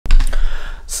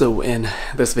So in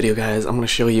this video, guys, I'm going to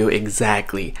show you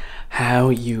exactly how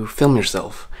you film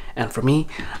yourself. And for me,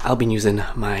 I'll be using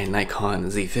my Nikon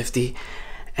Z50.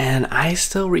 And I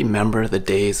still remember the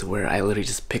days where I literally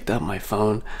just picked up my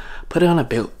phone, put it on a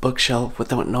bookshelf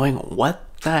without knowing what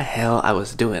the hell I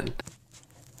was doing.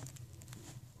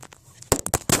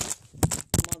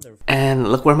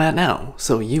 And look where I'm at now.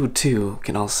 So you too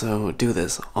can also do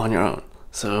this on your own.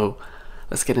 So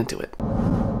let's get into it.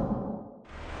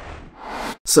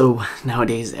 So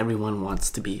nowadays everyone wants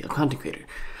to be a content creator.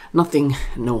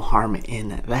 No harm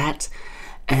in that,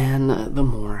 and the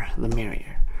more the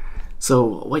merrier.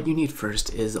 So what you need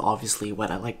first is obviously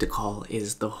what I like to call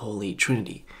is the Holy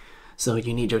Trinity. So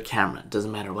you need your camera.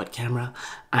 Doesn't matter what camera.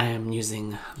 I am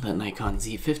using the Nikon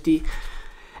Z50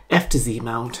 F to Z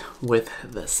mount with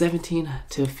the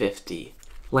 17-50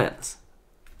 lens.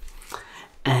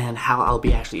 And how I'll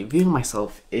be actually viewing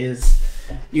myself is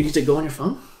you need to go on your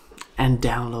phone and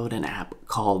download an app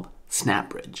called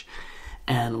Snapbridge.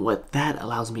 And what that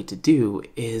allows me to do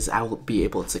is I will be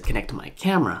able to connect my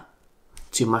camera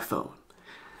to my phone.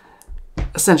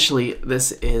 Essentially,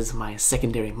 this is my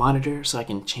secondary monitor, so I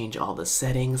can change all the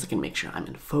settings, I can make sure I'm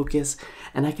in focus,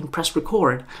 and I can press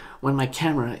record when my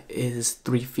camera is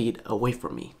 3 feet away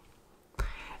from me.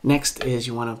 Next is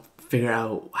you want to figure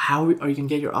out how are you going to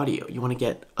get your audio. You want to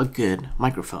get a good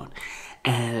microphone.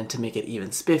 And to make it even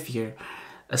spiffier,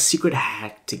 a secret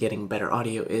hack to getting better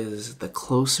audio is the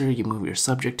closer you move your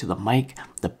subject to the mic,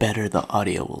 the better the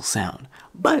audio will sound.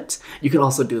 But you can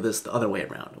also do this the other way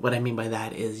around. What I mean by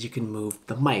that is you can move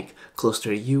the mic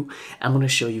closer to you. I'm going to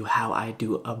show you how I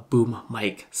do a boom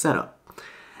mic setup.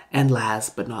 And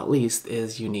last but not least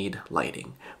is you need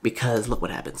lighting, because look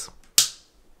what happens.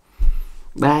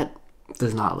 That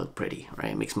does not look pretty,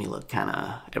 right? It makes me look kind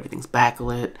of, everything's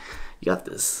backlit. You got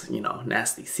this,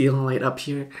 nasty ceiling light up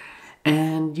here.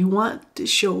 And you want to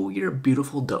show your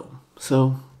beautiful dome.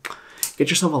 So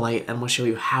get yourself a light and we'll show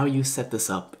you how you set this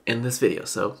up in this video.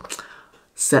 So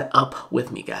set up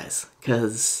with me, guys,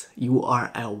 because you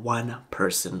are a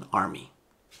one-person army.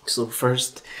 So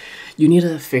first, you need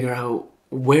to figure out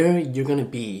where you're going to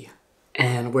be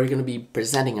and where you're going to be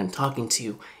presenting and talking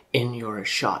to in your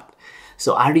shot.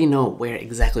 So I already know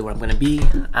exactly where I'm going to be.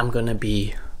 I'm going to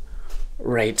be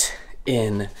right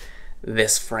in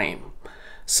this frame.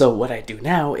 So what I do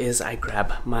now is I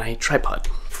grab my tripod.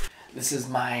 This is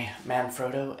my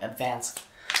Manfrotto Advanced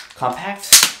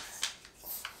Compact.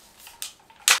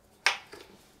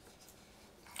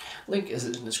 Link is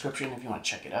in the description if you want to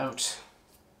check it out.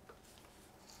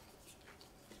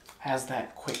 Has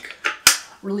that quick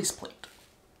release plate.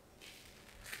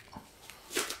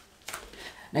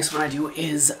 Next, what I do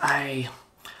is I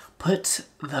put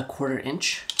the 1/4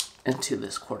 inch into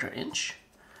this 1/4 inch,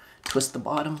 twist the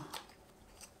bottom,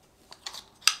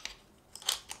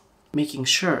 making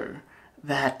sure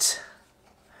that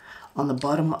on the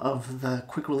bottom of the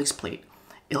quick release plate,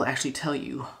 it'll actually tell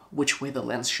you which way the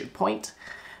lens should point,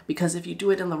 because if you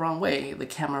do it in the wrong way, the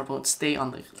camera won't stay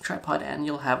on the tripod and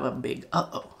you'll have a big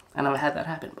uh-oh. And I've had that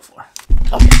happen before.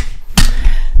 Okay,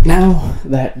 now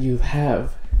that you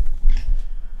have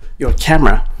your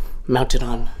camera mounted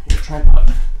on your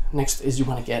tripod, next is you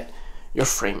want to get your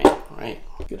framing, right?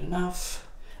 Good enough.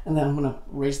 And then I'm going to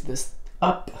raise this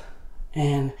up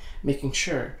and making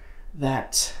sure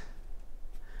that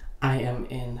I am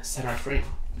in center frame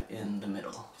in the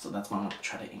middle. So that's what I'm going to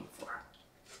try to aim for.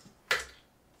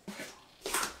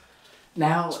 Okay.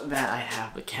 Now that I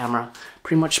have the camera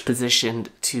pretty much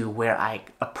positioned to where I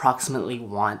approximately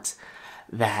want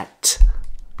that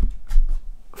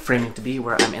framing to be,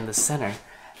 where I'm in the center,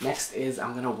 next is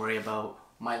I'm going to worry about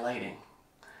my lighting.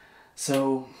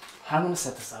 So how I'm going to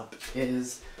set this up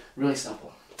is really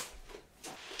simple.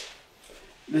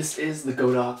 This is the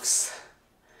Godox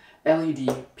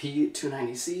LED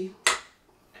P290C,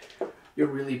 your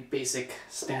really basic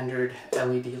standard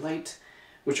LED light,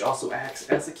 which also acts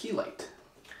as a key light.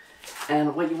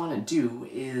 And what you want to do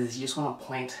is you just want to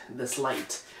point this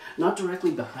light, not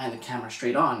directly behind the camera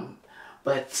straight on,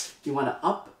 but you want to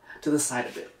up to the side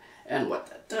of it. And what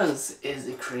that does is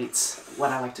it creates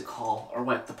what I like to call, or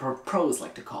what the pros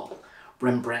like to call,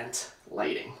 Rembrandt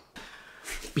lighting.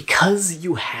 Because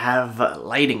you have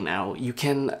lighting now, you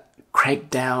can crank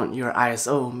down your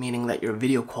ISO, meaning that your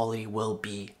video quality will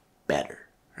be better,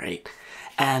 right?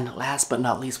 And last but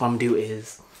not least, what I'm going to do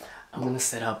is I'm going to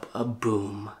set up a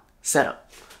boom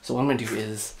setup. So what I'm going to do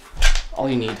is, all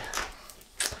you need,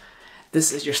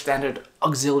 this is your standard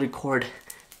auxiliary cord,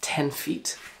 10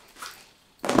 feet.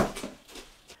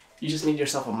 You just need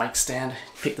yourself a mic stand.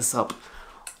 Pick this up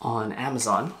on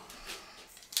Amazon.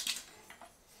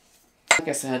 Like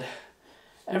I said,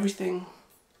 everything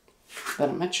that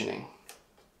I'm mentioning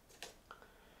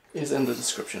is in the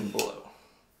description below.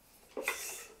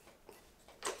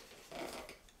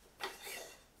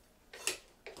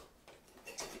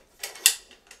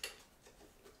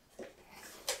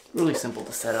 Really simple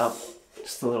to set up,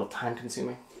 just a little time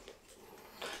consuming.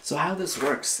 So how this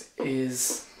works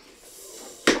is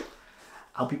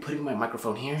I'll be putting my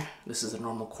microphone here. This is a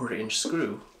normal 1/4"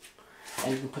 screw,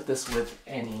 and you can put this with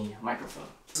any microphone.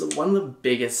 So one of the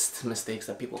biggest mistakes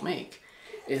that people make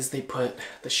is they put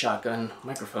the shotgun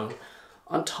microphone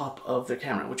on top of their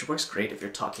camera, which works great if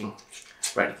you're talking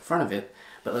right in front of it.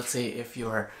 But let's say if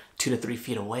you're 2 to 3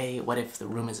 feet away, what if the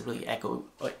room is really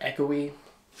echoey?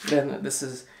 Then this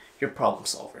is your problem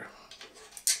solver.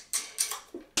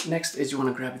 Next is you want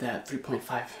to grab that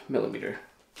 3.5mm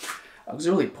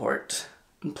auxiliary port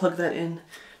and plug that in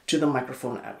to the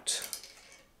microphone out.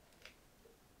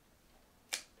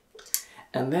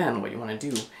 And then what you want to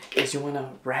do is you want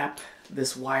to wrap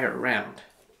this wire around.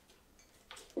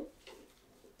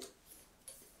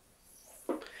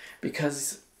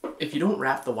 Because if you don't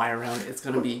wrap the wire around, it's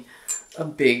going to be a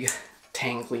big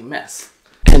tangly mess.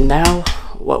 And now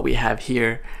what we have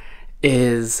here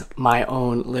is my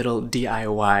own little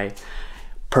DIY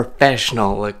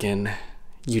professional looking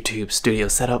YouTube studio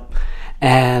setup.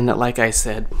 And like I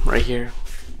said, right here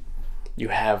you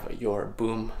have your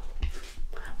boom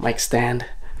mic stand,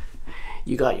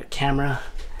 you got your camera,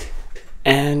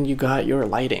 and you got your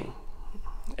lighting.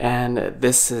 And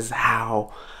this is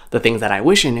how the things that I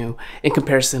wish I knew in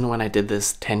comparison when I did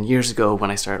this 10 years ago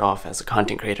when I started off as a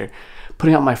content creator,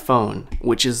 putting out my phone,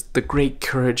 which is the great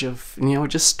courage of,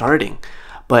 just starting.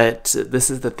 But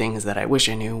this is the things that I wish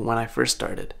I knew when I first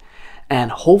started.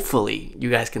 And hopefully you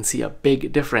guys can see a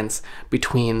big difference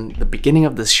between the beginning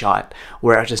of this shot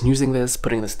where I was just using this,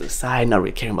 putting this to the side, not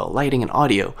really caring about lighting and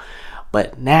audio.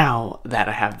 But now that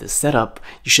I have this setup,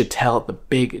 you should tell the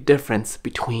big difference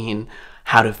between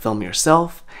how to film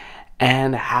yourself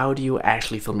and how do you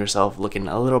actually film yourself looking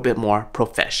a little bit more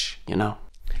profesh,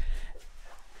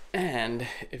 And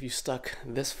if you stuck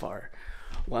this far,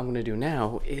 what I'm gonna do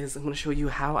now is I'm gonna show you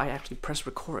how I actually press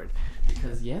record.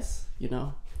 Because yes,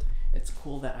 it's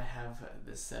cool that I have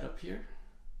this setup here,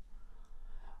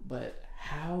 but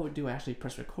how do I actually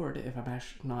press record if I'm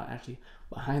not actually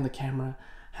behind the camera?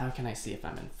 How can I see if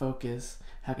I'm in focus?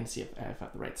 How can I see if I have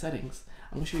the right settings?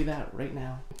 I'm gonna show you that right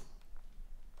now.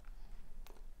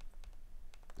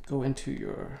 Go into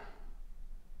your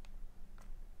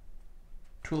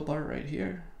toolbar right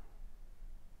here,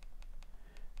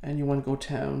 and you want to go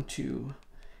down to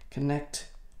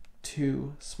connect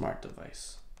to smart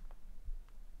device,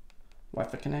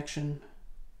 Wi-Fi connection,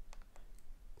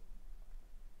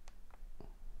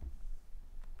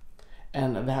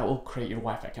 and that will create your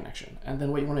Wi-Fi connection. And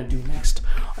then what you want to do next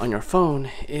on your phone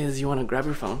is you want to grab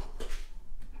your phone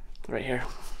right here,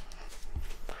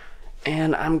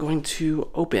 and I'm going to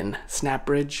open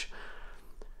Snapbridge,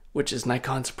 which is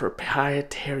Nikon's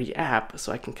proprietary app,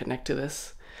 so I can connect to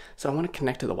this. So I want to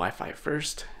connect to the Wi-Fi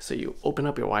first. So you open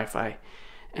up your Wi-Fi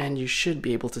and you should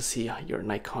be able to see your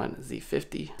Nikon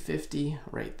Z50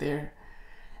 right there.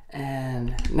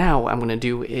 And now what I'm going to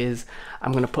do is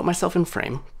I'm going to put myself in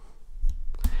frame,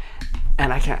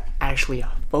 and I can actually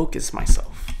focus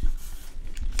myself.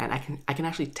 And I can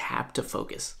actually tap to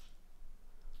focus.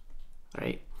 All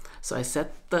right. So I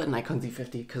set the Nikon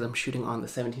Z50 because I'm shooting on the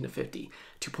 17-50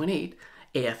 2.8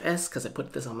 AFS because I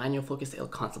put this on manual focus. It'll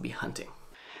constantly be hunting.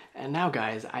 And now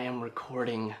guys, I am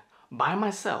recording by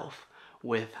myself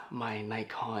with my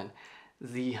Nikon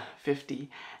Z50,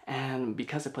 and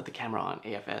because I put the camera on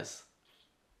AFS,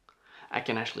 I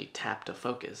can actually tap to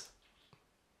focus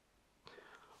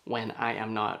when I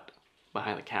am not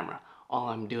behind the camera. All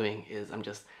I'm doing is I'm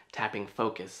just tapping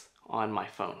focus on my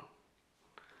phone.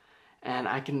 And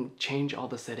I can change all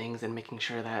the settings and making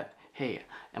sure that, hey,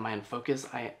 am I in focus?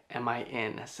 Am I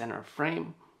in center of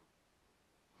frame?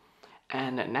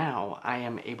 And now I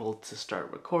am able to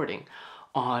start recording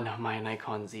on my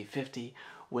Nikon Z50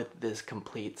 with this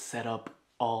complete setup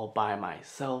all by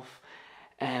myself.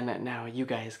 And now you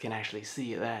guys can actually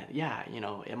see that, yeah,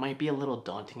 it might be a little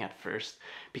daunting at first,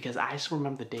 because I just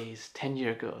remember the days 10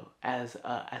 years ago as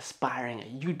an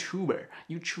aspiring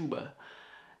YouTuber,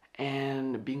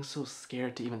 and being so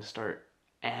scared to even start.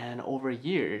 And over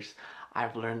years,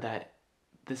 I've learned that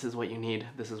this is what you need,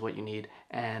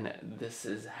 and this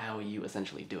is how you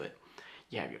essentially do it.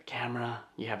 You have your camera,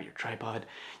 you have your tripod,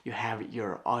 you have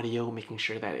your audio, making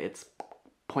sure that it's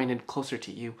pointed closer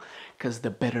to you, because the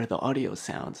better the audio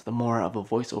sounds, the more of a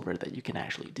voiceover that you can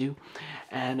actually do.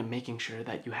 And making sure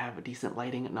that you have a decent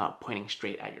lighting, not pointing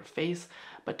straight at your face,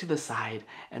 but to the side,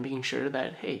 and making sure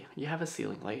that, hey, you have a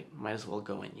ceiling light, might as well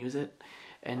go and use it.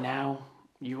 And now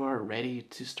you are ready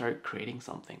to start creating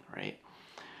something, right?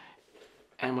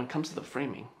 And when it comes to the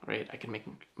framing, right, I can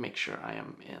make sure I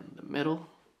am in the middle,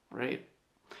 right?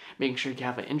 Making sure you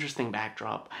have an interesting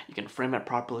backdrop. You can frame it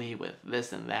properly with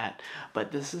this and that.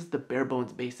 But this is the bare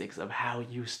bones basics of how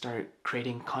you start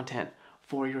creating content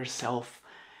for yourself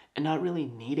and not really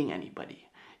needing anybody.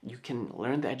 You can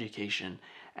learn the education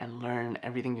and learn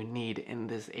everything you need in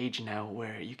this age now,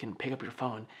 where you can pick up your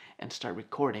phone and start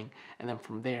recording, and then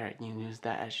from there you can use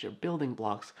that as your building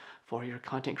blocks for your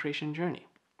content creation journey.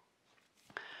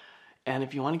 And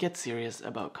if you want to get serious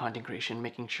about content creation,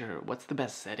 making sure what's the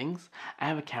best settings, I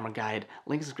have a camera guide,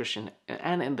 link in the description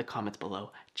and in the comments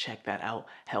below. Check that out.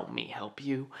 Help me help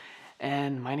you.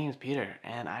 And my name is Peter,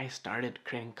 and I started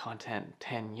creating content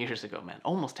 10 years ago, man.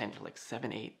 Almost 10, like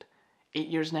 7, 8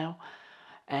 years now.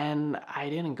 And I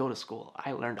didn't go to school.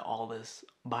 I learned all this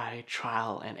by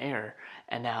trial and error.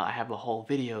 And now I have a whole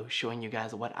video showing you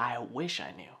guys what I wish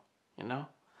I knew, you know?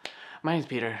 My name's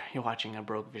Peter. You're watching a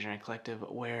Broke Visionary Collective,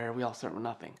 where we all start with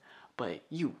nothing, but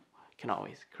you can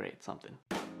always create something.